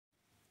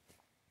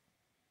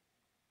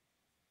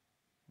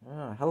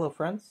Hello,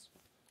 friends.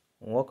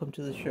 Welcome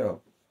to the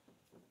show.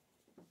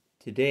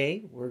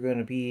 Today, we're going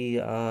to be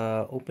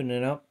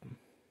opening up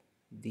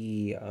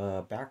the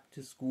back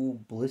to school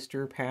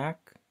blister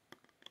pack.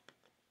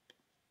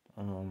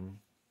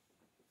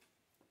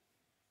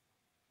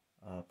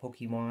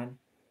 Pokemon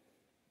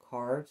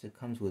cards. It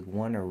comes with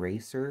one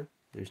eraser.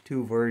 There's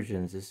two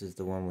versions. This is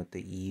the one with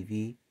the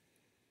Eevee.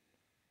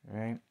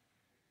 Right?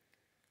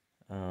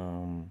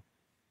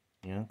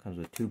 Comes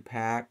with two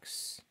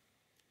packs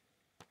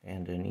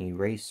and an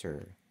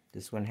eraser.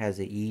 This one has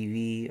an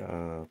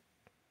Eevee.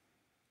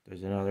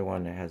 There's another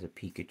one that has a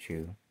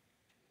Pikachu.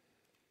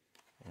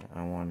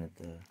 I wanted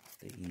the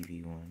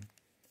Eevee one.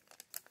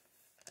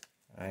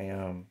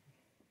 I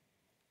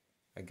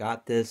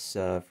got this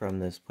from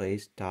this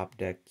place, Top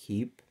Deck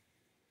Keep,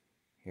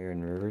 here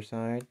in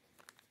Riverside.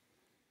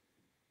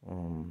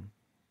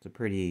 It's a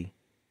pretty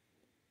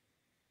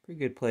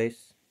good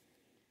place.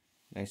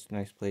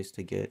 Nice place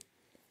to get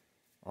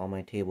all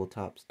my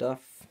tabletop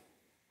stuff.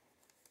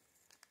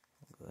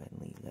 I'll go ahead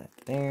and leave that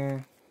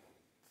there.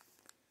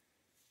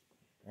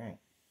 Alright.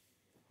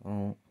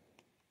 Well,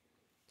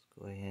 let's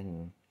go ahead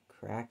and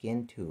crack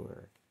into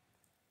her.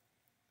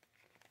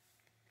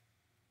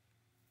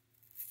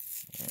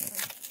 Yeah.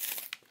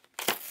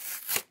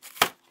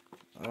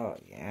 Oh,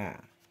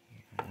 yeah.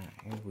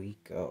 Here we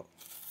go.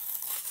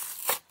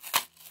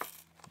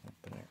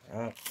 Open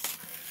her up.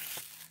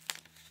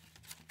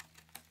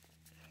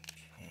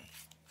 Okay.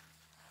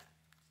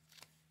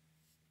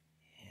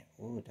 Yeah.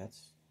 Ooh,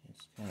 it's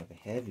kind of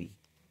heavy.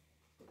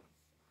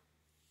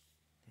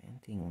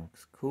 That thing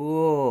looks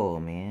cool,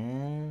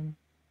 man.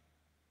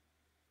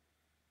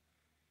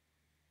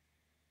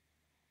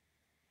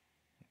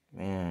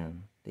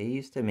 Man, they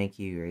used to make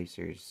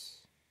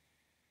erasers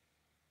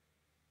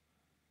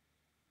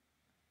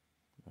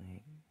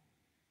like,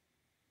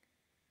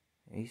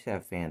 I used to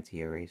have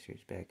fancy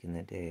erasers back in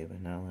the day,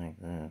 but not like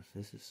this.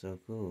 This is so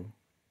cool.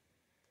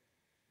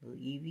 Little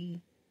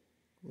Eevee.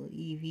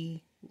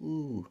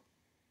 Ooh,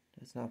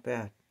 that's not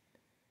bad.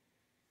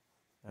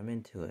 I'm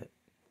into it.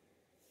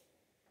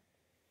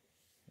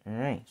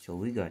 Alright, so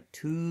we got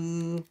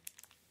two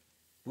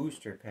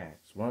booster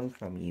packs. One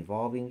from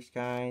Evolving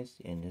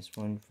Skies, and this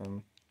one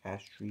from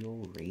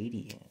Astral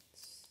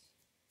Radiance.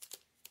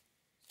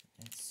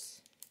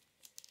 Let's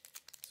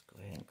go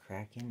ahead and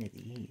crack into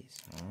these,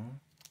 huh?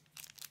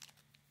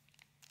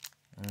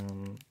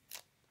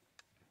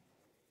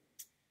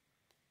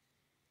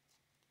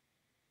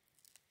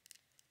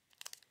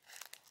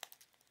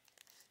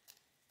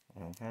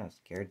 I'm kind of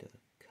scared to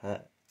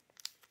cut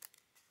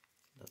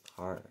the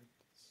cards,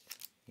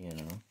 you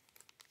know?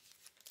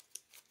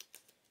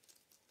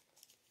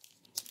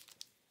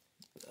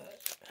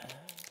 But,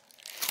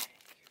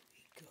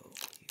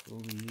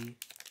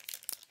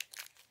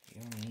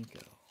 here we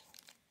go.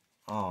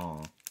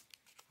 Oh,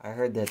 I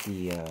heard that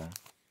the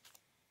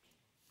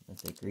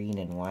green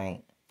and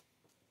white,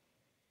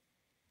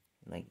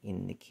 like,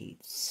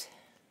 indicates.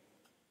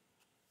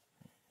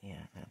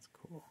 Yeah, that's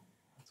cool.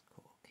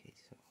 Okay,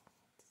 so,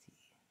 let's see.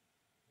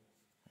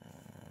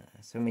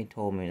 Somebody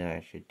told me that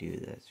I should do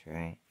this,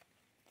 right?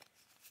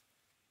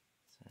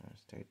 So I'll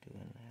start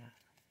doing that.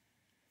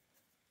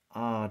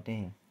 Oh,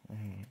 dang.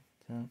 Alright,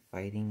 so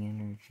fighting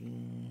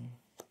energy.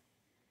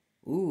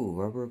 Ooh,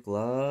 rubber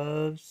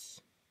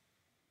gloves.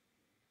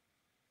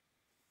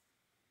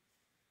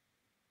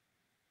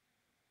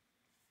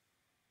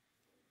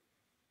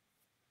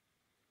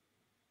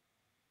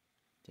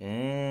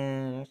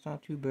 Damn, that's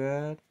not too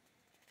bad.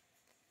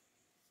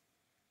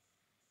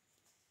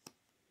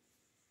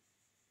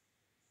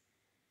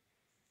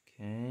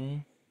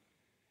 Okay.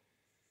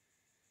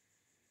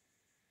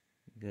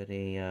 Got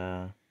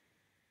a,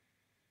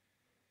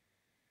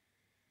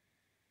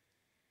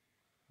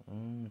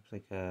 looks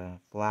like a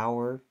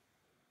flower.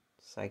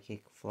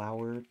 Psychic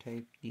flower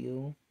type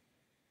deal.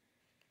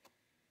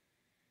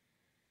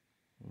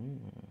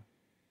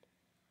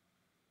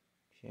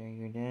 Share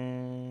your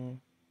deck.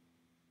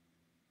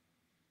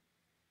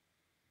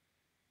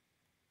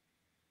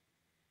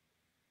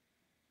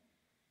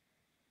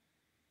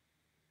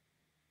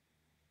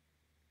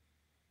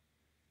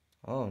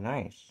 Oh,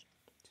 nice.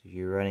 So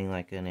you're running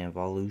like an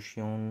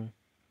evolution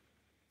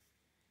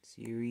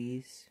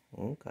series.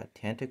 Oh, got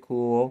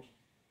Tentacool.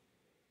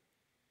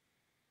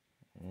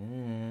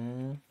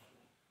 Okay.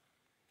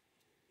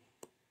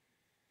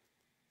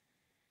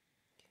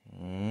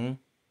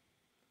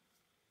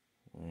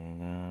 We're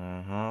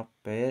gonna hop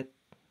it.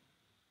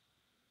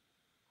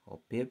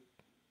 Hop it.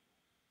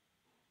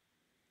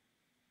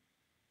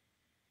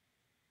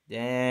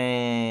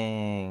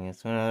 Dang.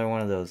 It's another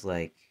one of those,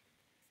 like,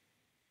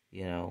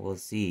 we'll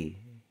see,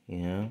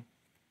 You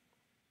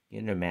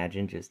can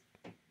imagine just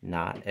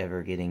not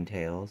ever getting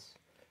tails.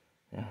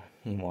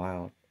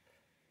 Wild.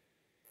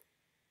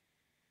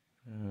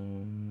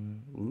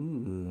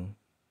 Ooh.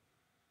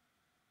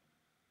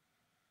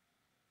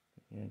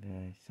 Got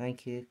a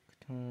psychic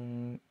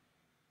type.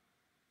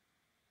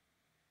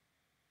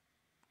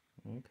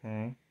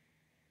 Okay.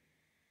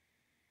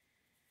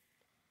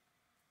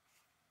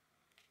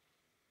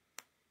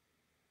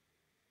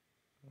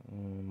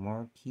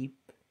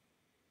 Barkeep.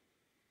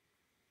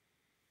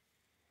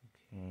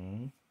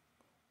 Okay.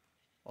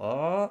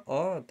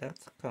 Oh,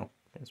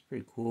 that's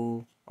pretty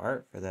cool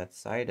art for that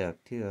Psyduck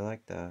too. I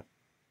like that.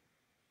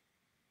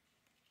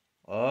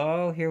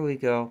 Oh, here we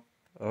go.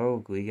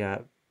 Oh, we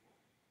got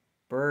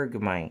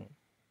Bergmite.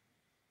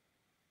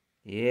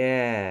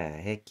 Yeah,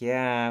 heck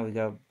yeah, we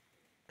got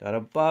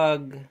a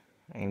bug.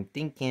 I'm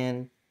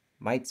thinking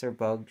mites are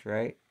bugs,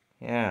 right?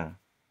 Yeah.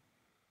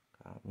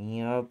 Got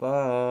me a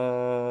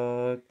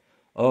bug.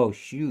 Oh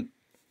shoot,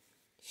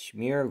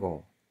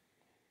 Smeargle.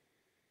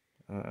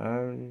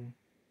 I'm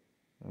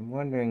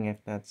wondering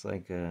if that's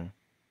like a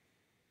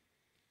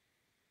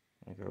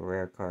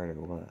rare card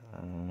or what. I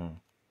don't know.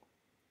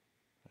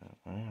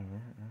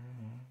 Whatever.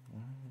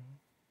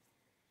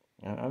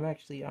 I'm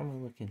gonna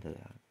look into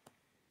that.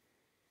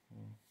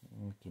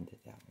 I'll look into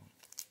that one.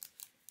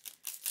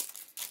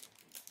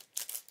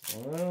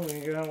 Well, we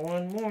got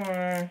one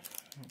more.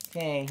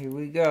 Okay, here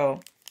we go.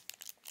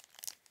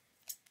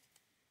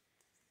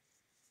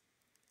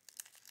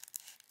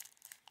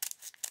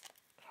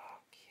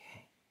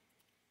 Okay.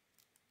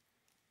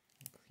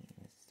 Clean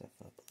this stuff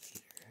up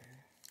later.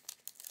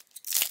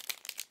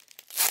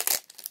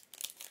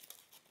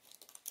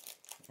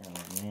 Oh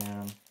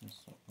man, this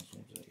seems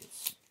like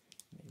it's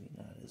maybe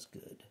not as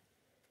good.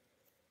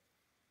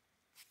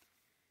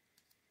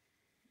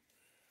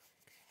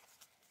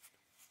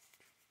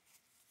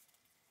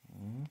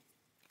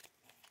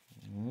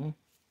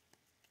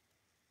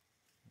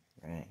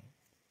 Right.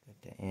 Got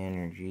the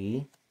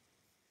energy.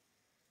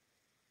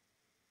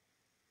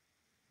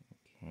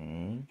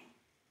 Okay.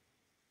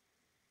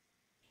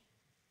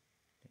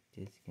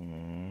 This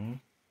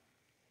guy.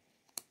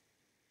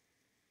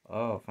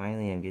 Oh,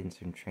 finally I'm getting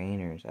some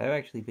trainers. I've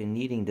actually been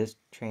needing this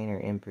trainer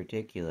in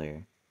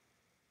particular.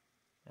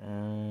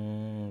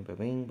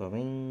 Ba-bing,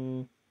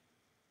 ba-bing.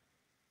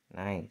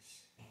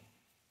 Nice.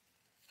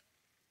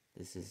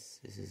 This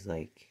is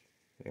like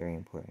very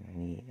important. I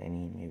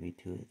need maybe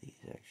 2 of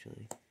these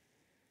actually.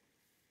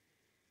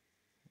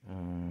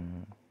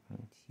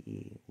 Let's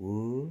see.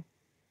 Woo.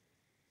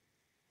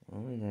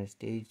 Oh, we got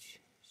stage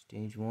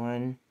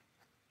 1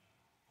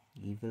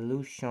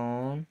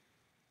 evolution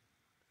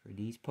for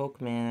these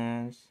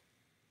Pokemons.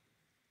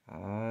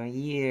 Oh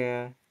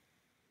yeah.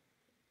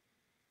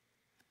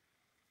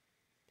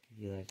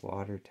 You like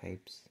water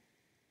types.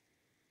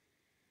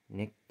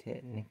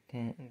 Nictet.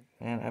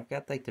 Man, I've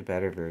got like the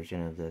better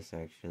version of this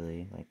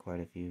actually, like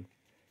quite a few.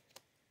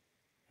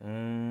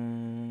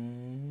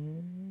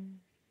 Ooh.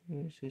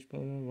 It's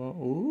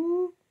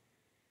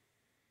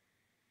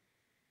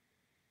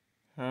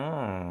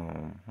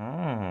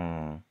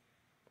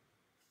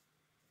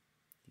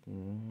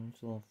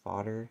a little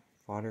fodder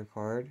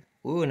card.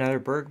 Ooh, another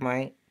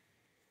Bergmite.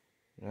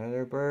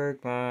 Another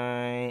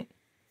Bergmite.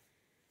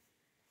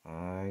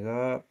 I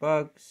got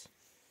bugs.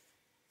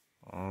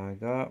 I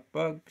got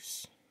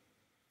bugs.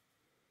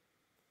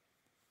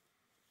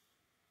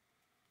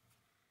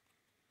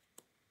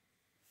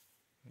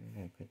 I'm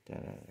gonna put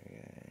that other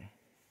guy.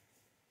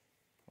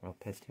 I'll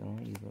Petal,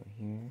 you go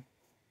here.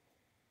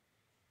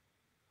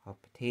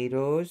 Hot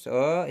potatoes.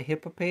 Oh,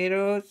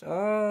 hippopotatoes.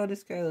 Oh,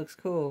 this guy looks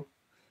cool.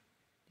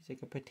 He's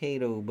like a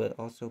potato, but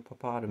also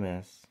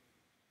hippopotamus.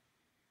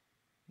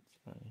 That's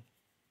funny.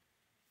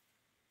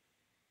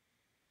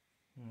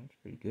 Oh, that's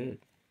pretty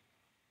good.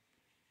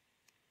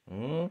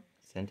 Oh,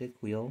 scented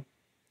quill.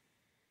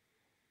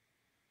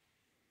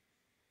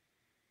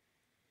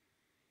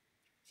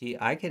 See,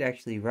 I could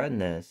actually run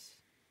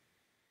this.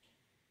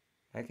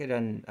 I could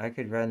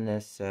run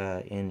this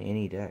in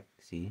any deck.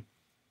 See.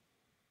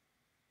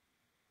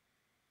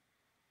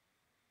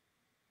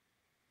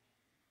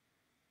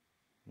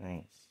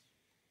 Nice.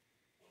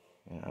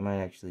 Yeah, I might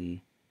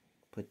actually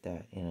put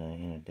that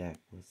in a deck.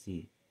 We'll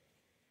see.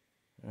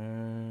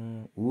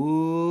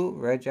 Ooh,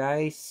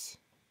 Regice.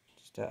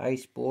 Just an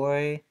ice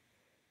boy.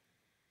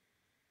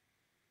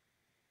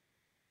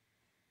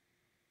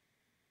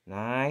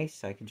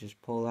 Nice. I can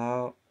just pull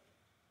out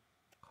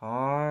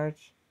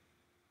cards.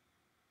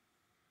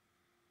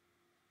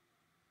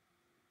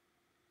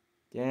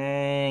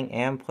 Dang.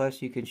 And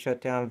plus you can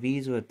shut down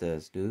V's with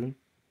this, dude.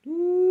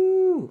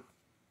 Woo!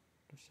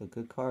 That's a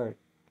good card.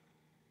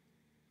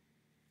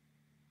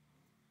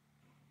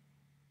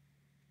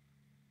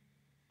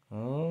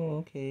 Oh,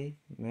 okay.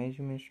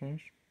 Management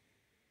strength.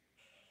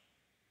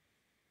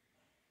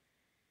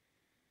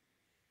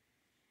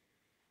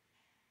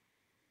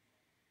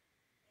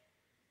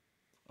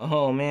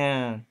 Oh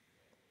man.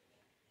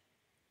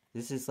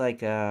 This is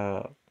like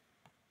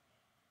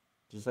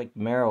just like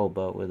Meryl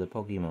but with a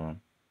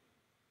Pokemon.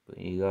 But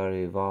you gotta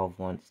evolve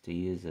once to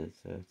use it,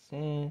 so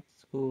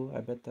it's cool. I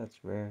bet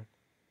that's rare.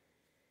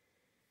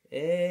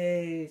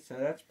 Hey, so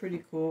that's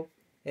pretty cool.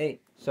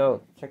 Hey,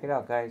 so check it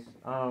out, guys.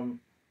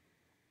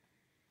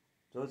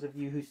 Those of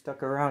you who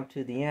stuck around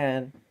to the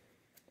end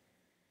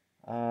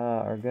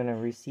are gonna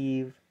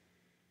receive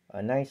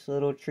a nice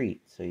little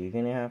treat. So you're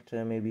gonna have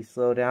to maybe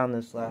slow down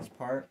this last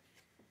part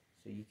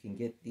so you can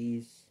get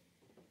these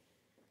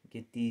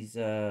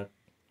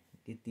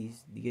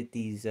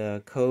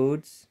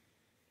codes.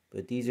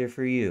 but these are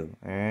for you.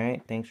 All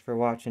right. Thanks for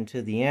watching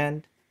to the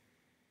end.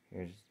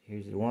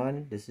 Here's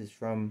one. This is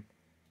from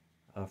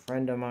a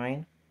friend of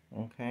mine.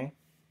 Okay.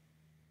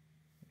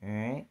 All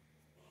right.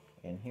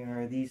 And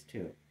here are these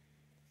two.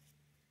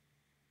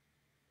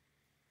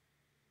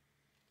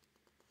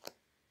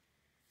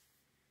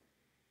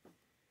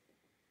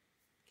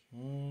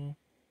 Okay.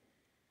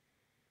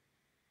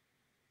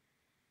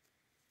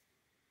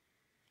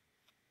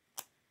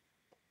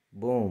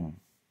 Boom.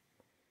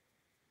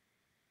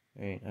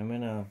 All right. I'm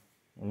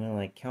gonna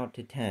like count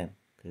to 10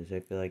 because I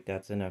feel like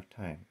that's enough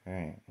time. All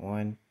right.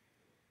 1,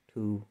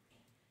 2,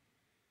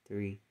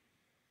 3,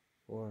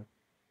 4,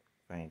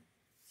 5,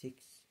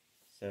 6,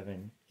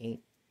 7,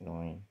 8,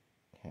 9,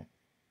 10.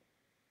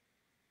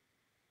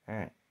 All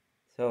right.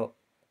 So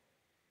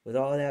with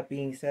all that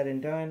being said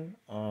and done,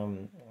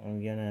 I'm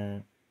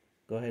gonna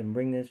go ahead and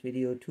bring this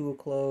video to a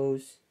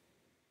close.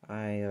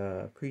 I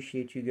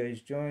appreciate you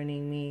guys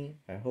joining me.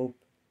 I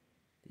hope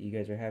that you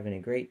guys are having a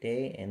great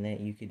day and that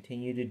you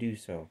continue to do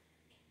so.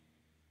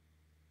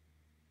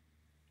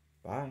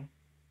 Bye.